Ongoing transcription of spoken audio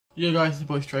Yo guys, it's your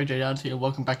boy Stray J Downs here.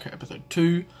 Welcome back to episode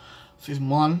 2, season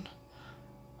 1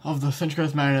 of the Central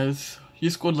Coast Mariners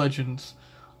Youth Squad Legends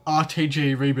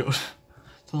RTG Rebuild.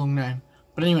 It's a long name.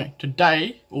 But anyway,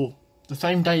 today, or the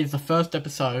same day as the first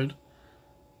episode,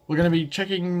 we're going to be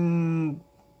checking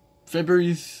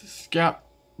February's scout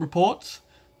reports,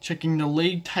 checking the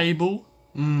league table.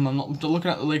 I'm not looking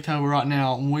at the league table right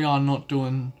now, and we are not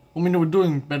doing, I mean, we're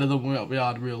doing better than we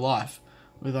are in real life,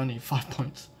 with only 5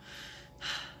 points.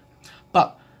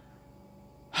 But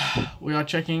we are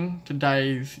checking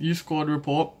today's youth squad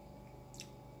report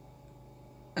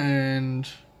and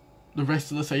the rest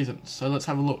of the season. So let's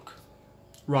have a look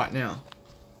right now.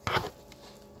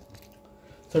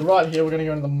 So right here we're going to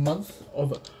go into the month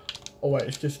of... Oh wait,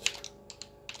 it's just...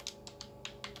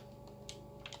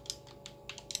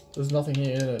 There's nothing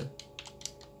here, is there?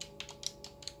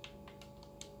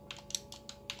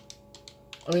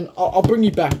 I mean, I'll bring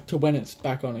you back to when it's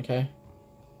back on, okay?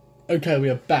 Okay, we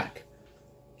are back.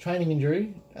 Training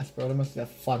injury. Aspirata must have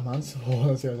 5 months. Oh,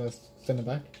 let's see how that's send it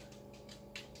back.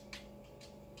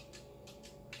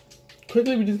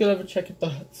 Quickly, we just gotta have a check at the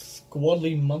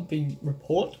squadly monthly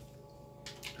report.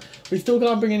 We still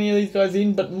can't bring any of these guys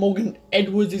in, but Morgan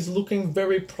Edwards is looking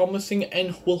very promising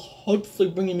and we'll hopefully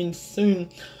bring him in soon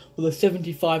with a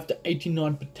 75 to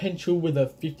 89 potential with a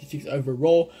 56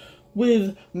 overall.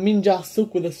 With Minja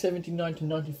Silk with a 79 to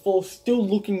 94, still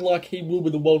looking like he will be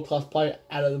the world-class player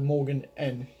out of Morgan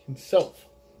and himself.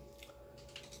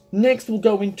 Next, we'll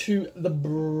go into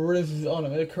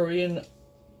the Korean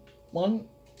one,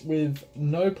 with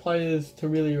no players to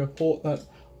really report that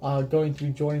are going to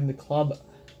be joining the club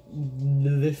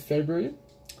this February.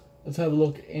 Let's have a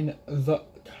look in the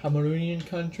Cameroonian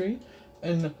country,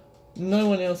 and no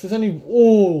one else. There's only...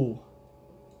 Oh!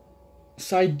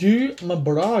 Saidu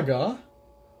Mabraga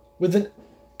with an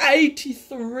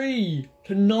 83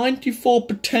 to 94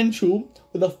 potential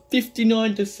with a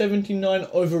 59 to 79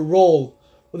 overall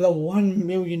with a $1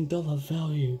 million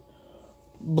value.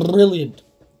 Brilliant.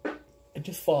 I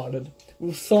just farted.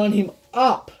 We'll sign him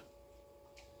up.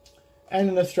 And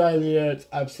in Australia, it's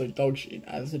absolute dog shit,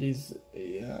 as it is.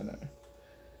 Yeah, I know.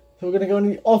 So we're going to go in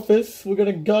the office. We're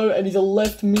going to go, and he's a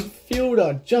left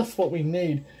midfielder. Just what we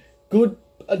need. Good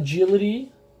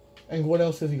agility, and what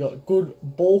else has he got? Good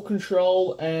ball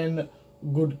control and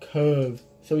good curve.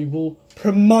 So he will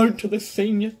promote to the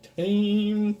senior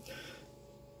team,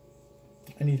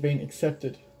 and he's been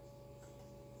accepted.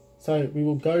 So we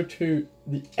will go to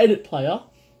the edit player,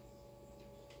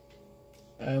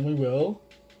 and we will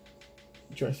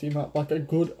dress him up like a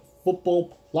good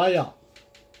football player.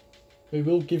 We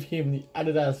will give him the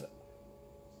Adidas,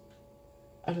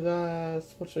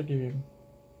 what should I give him?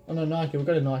 Oh no, Nike. We'll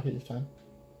go to Nike this time.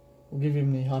 We'll give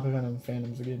him the Hypervenom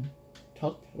Phantoms again.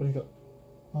 Tuck? What do you got?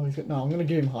 Oh, he's got... No, I'm going to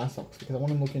give him high socks because I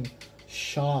want him looking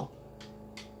sharp.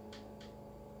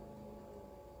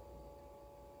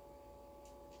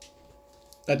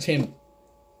 That's him.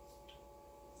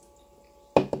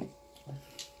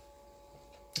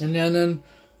 And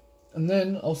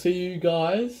then I'll see you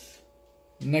guys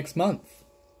next month.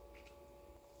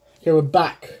 Okay, we're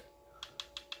back.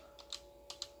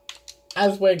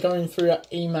 As we're going through our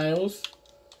emails,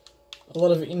 a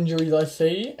lot of injuries I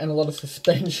see, and a lot of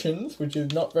suspensions, which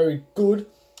is not very good.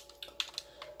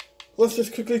 Let's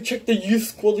just quickly check the youth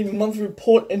squad monthly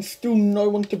report, and still no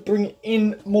one to bring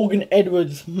in Morgan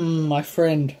Edwards, my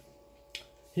friend.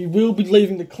 He will be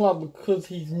leaving the club because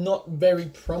he's not very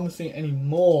promising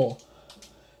anymore.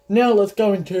 Now let's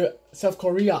go into South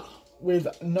Korea, with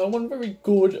no one very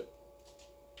good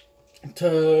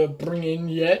to bring in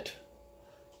yet.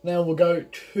 Now we'll go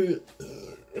to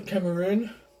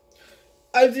Cameroon.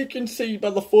 As you can see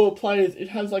by the 4 players, it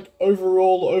has like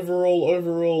overall.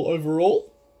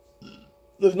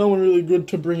 There's no one really good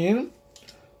to bring in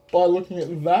by looking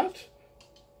at that.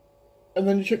 And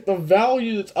then you check the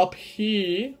value that's up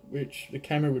here, which the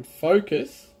camera would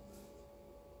focus.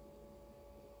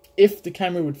 If the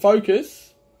camera would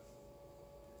focus,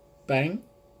 bang,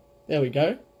 there we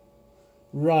go.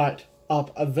 Right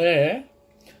up there.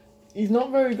 He's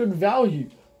not very good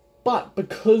value, but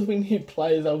because we need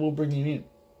players, I will bring him in.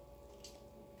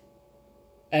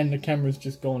 And the camera's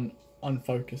just gone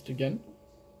unfocused again.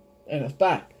 And it's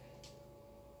back.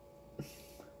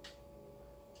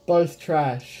 Both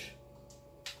trash.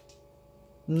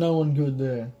 No one good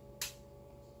there.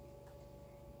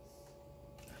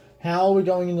 How are we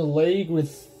going in the league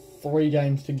with 3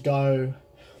 games to go?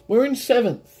 We're in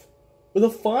 7th. With a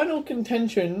final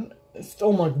contention...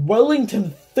 Oh my,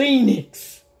 Wellington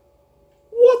Phoenix!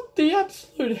 What the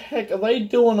absolute heck are they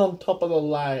doing on top of the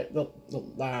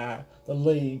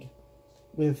league?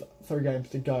 with 3 games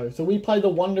to go. So we play the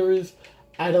Wanderers,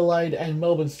 Adelaide and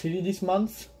Melbourne City this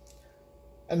month.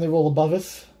 And they're all above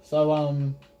us.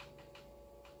 So,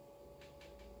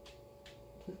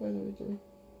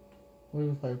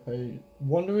 we play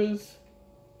Wanderers,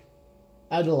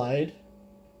 Adelaide,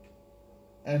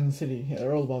 and City. Yeah,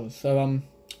 they're all above us. So,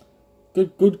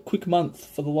 good quick month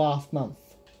for the last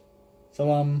month. So,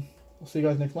 I'll see you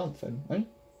guys next month then, eh?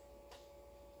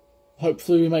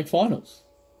 Hopefully we make finals.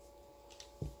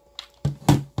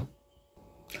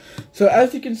 So,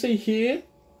 as you can see here,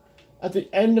 at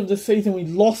the end of the season, we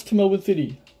lost to Melbourne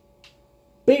City.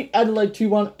 Beat Adelaide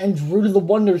 2-1 and drew to the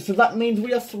Wanderers. So that means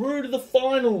we are through to the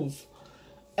finals.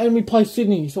 And we play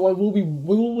Sydney. So we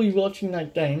will be watching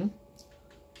that game.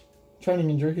 Training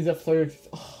injury. He's at 3.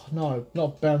 Oh, no,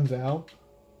 not Banzao.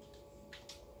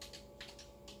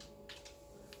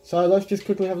 So let's just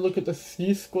quickly have a look at the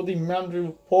youth squad, the Mountain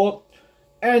report.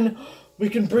 And we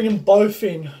can bring them both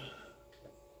in.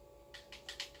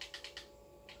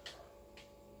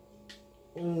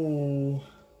 Ooh.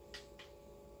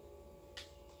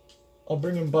 I'll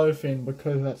bring them both in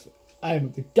because that's the aim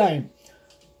of the game.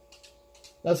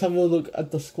 Let's have a look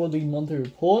at the squaddy monthly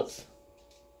reports.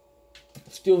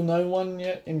 Still no one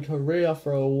yet in Korea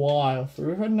for a while.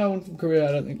 We've had no one from Korea,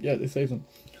 I don't think, yet this season.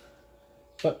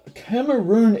 But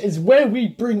Cameroon is where we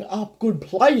bring up good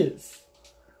players.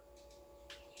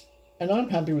 And I'm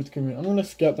happy with Cameroon. I'm going to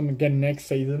scout them again next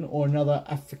season or another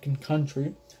African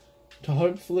country to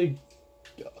hopefully...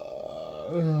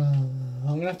 I'm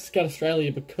going to have to scout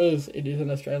Australia because it is an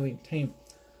Australian team.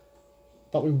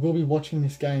 But we will be watching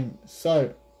this game.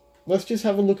 So, let's just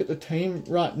have a look at the team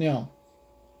right now.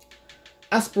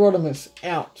 Aspirodimus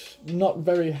out. Not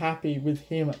very happy with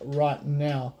him right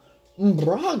now.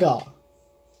 Braga.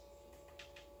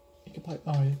 He can play...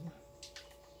 Oh, yeah.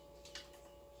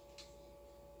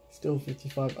 Still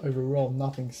 55 overall.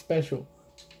 Nothing special.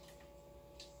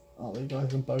 Oh, these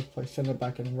guys can both play centre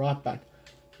back and right back.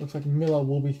 Looks like Miller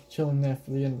will be chilling there for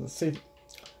the end of the season.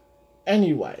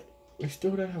 Anyway, we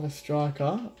still don't have a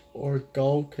striker or a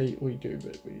goalkeeper. We do,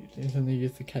 but he's in the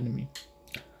youth academy.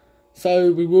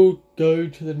 So we will go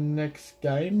to the next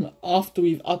game after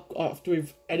we've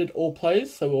added all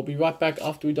players. So we'll be right back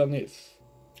after we've done this.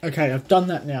 Okay, I've done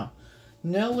that now.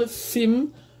 Now let's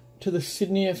sim to the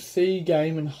Sydney FC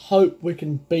game and hope we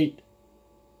can beat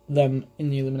them in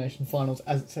the elimination finals,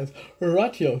 as it says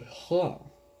right here.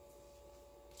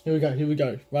 Here we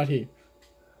go, right here.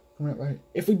 Right.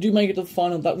 If we do make it to the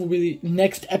final, that will be the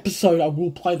next episode. I will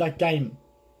play that game.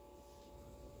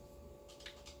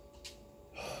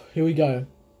 Here we go.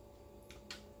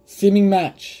 Simming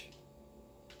match.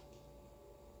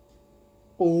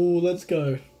 Oh, let's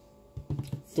go.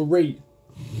 3,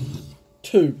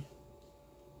 2,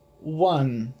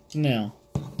 1. Now.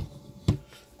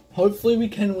 Hopefully we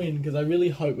can win, because I really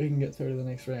hope we can get through to the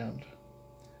next round.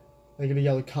 They get a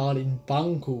yellow card in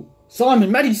Bungle.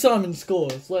 Matty Simon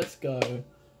scores. Let's go.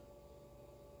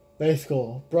 They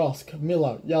score. Brosk,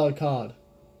 Miller, yellow card.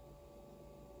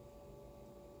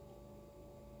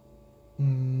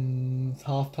 It's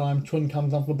half time. Chun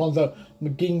comes on for Bonzo.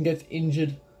 McGinn gets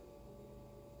injured.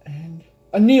 And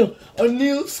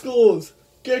O'Neill scores.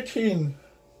 Get in.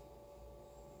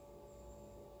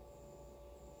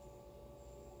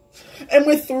 And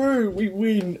we're through. We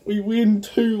win. We win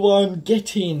 2-1.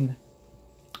 Get in.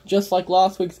 Just like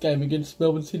last week's game against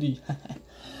Melbourne City.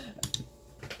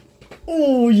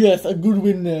 Oh, yes. A good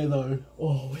win there, though.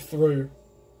 Oh, we're through.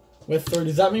 We're through.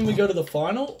 Does that mean we go to the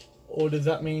final? Or does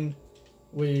that mean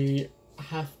we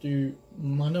have to...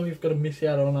 I know we've got to miss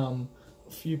out on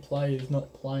a few players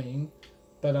not playing.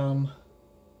 But,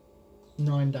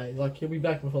 9 days. Like, he'll be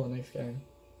back before the next game.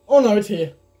 Oh, no, it's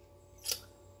here. Is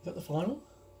that the final?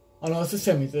 Oh, no, it's the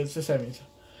semis. It's the semis.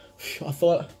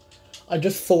 I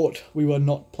just thought we were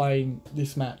not playing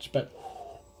this match, but...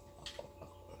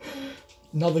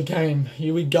 Another game.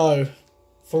 Here we go.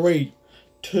 3,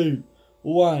 2,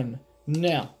 1.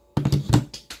 Now.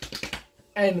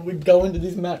 And we go into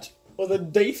this match with a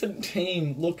decent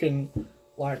team looking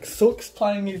like Sook's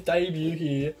playing his debut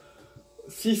here.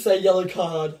 Cisse yellow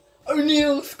card.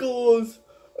 O'Neill scores.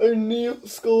 O'Neill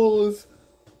scores.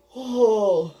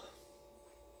 Oh.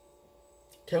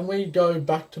 Can we go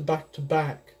back to back to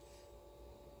back?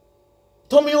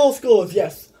 Tommy Hall scores,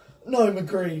 yes. No,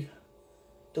 McGree.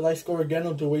 Do they score again,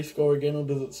 or do we score again, or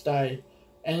does it stay?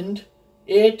 And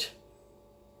it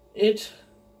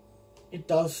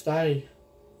does stay.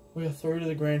 We are through to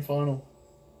the grand final.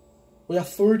 We are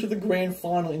through to the grand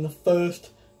final in the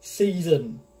first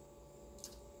season.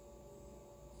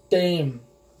 Damn.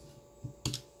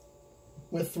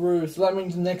 We're through. So that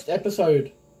means the next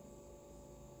episode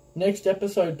Next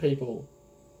episode, people.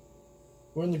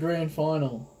 We're in the grand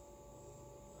final.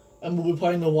 And we'll be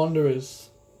playing the Wanderers.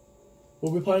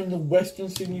 We'll be playing the Western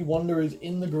Sydney Wanderers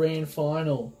in the grand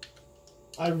final.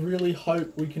 I really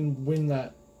hope we can win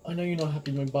that. I know you're not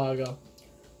happy, McBarger.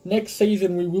 Next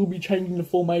season, we will be changing the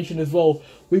formation as well.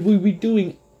 We'll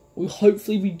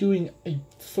hopefully be doing a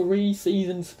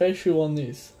 3-season special on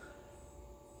this.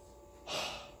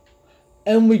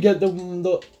 And we get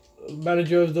the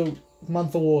Manager of the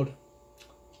Month award.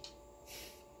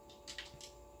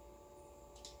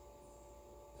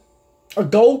 A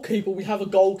goalkeeper, we have a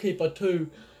goalkeeper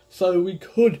too. So we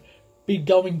could be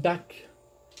going back,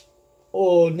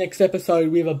 or next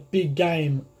episode we have a big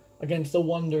game against the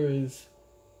Wanderers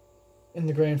in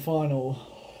the grand final.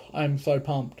 I'm so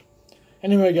pumped.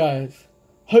 Anyway guys,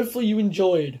 hopefully you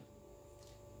enjoyed.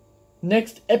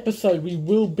 Next episode we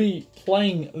will be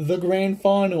playing the grand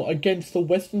final against the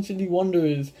Western Sydney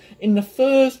Wanderers in the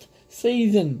first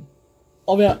season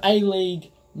of our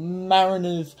A-League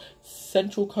Mariners,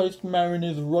 Central Coast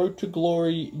Mariners Road to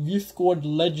Glory Youth Squad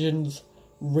Legends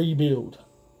rebuild.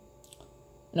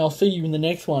 And I'll see you in the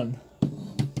next one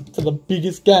for the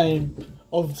biggest game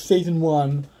of season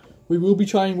 1. We will be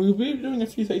doing a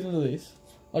few seasons of this.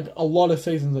 Like, a lot of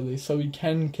seasons of this, so we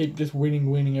can keep just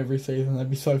winning every season. That'd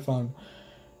be so fun.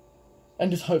 And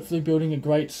just hopefully building a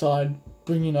great side,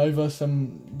 bringing over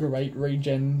some great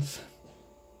regens.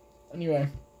 Anyway,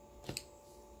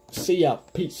 see ya.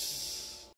 Peace.